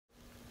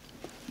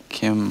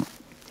Kim,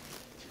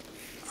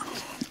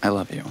 I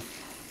love you.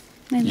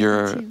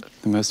 You're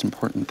the most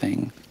important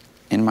thing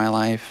in my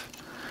life.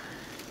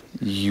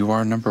 You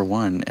are number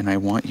one, and I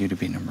want you to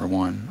be number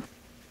one.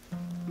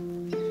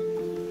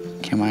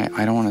 Kim,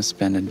 I don't want to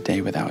spend a day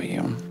without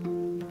you.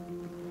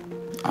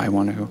 I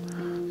want to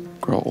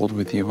grow old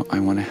with you. I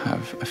want to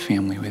have a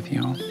family with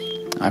you.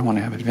 I want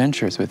to have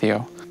adventures with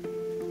you.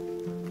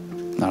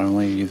 Not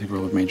only are you the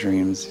girl of my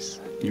dreams,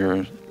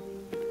 you're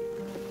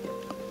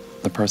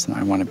the person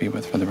I want to be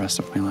with for the rest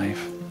of my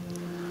life.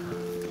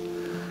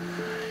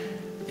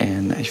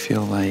 And I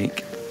feel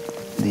like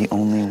the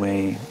only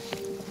way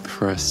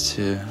for us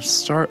to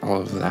start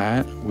all of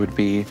that would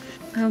be...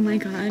 Oh my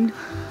God.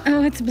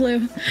 Oh, it's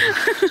blue.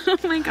 Oh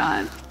my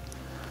God.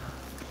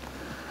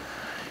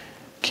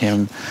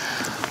 Kim,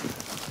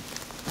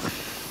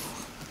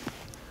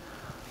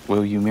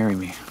 will you marry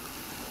me?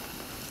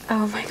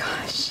 Oh my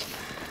gosh.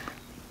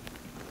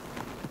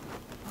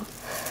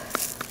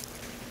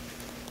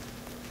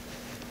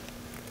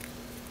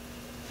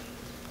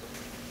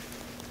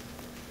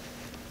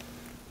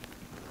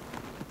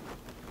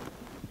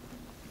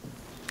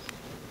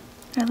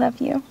 I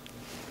love you.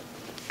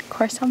 Of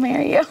course I'll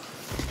marry you.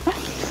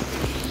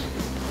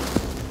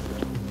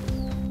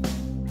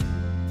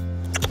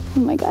 Oh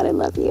my God, I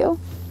love you.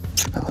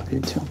 I love you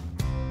too.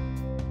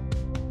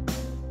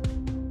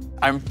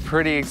 I'm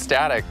pretty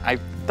ecstatic. I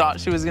thought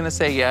she was gonna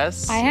say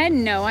yes. I had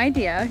no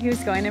idea he was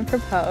going to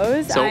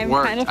propose. So it I'm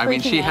worked. kind of I mean,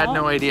 she freaking had out.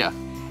 no idea.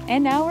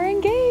 And now we're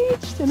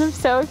engaged, and I'm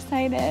so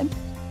excited.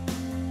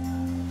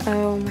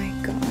 Oh my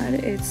God,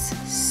 it's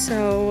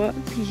so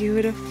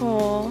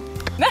beautiful.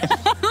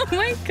 Oh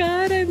my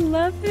God, I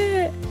love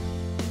it.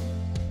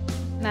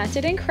 Matt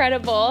did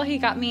incredible. He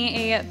got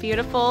me a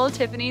beautiful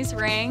Tiffany's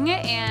ring,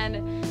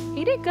 and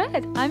he did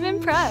good. I'm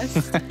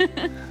impressed.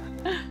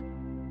 I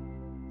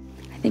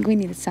think we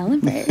need to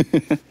celebrate.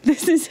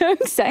 This is so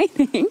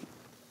exciting.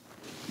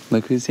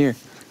 Look who's here.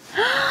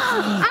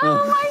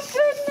 Oh my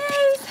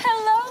goodness!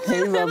 Hello, my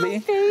Hey, little Bubby.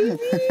 baby.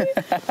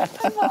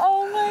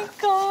 Oh my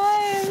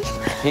gosh.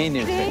 Hey,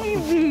 new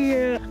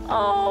Baby.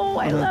 Oh,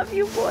 I love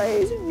you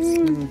boys.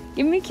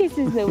 Give me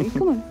kisses, Zoe.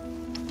 Come on.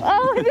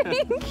 Oh,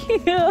 thank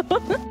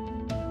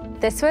you.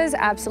 This was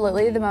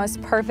absolutely the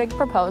most perfect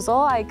proposal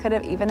I could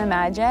have even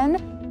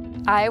imagined.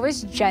 I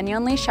was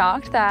genuinely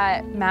shocked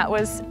that Matt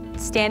was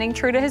standing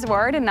true to his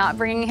word and not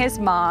bringing his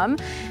mom.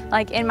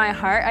 Like, in my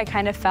heart, I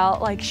kind of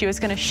felt like she was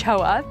gonna show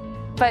up,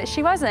 but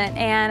she wasn't,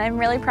 and I'm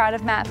really proud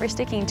of Matt for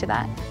sticking to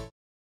that.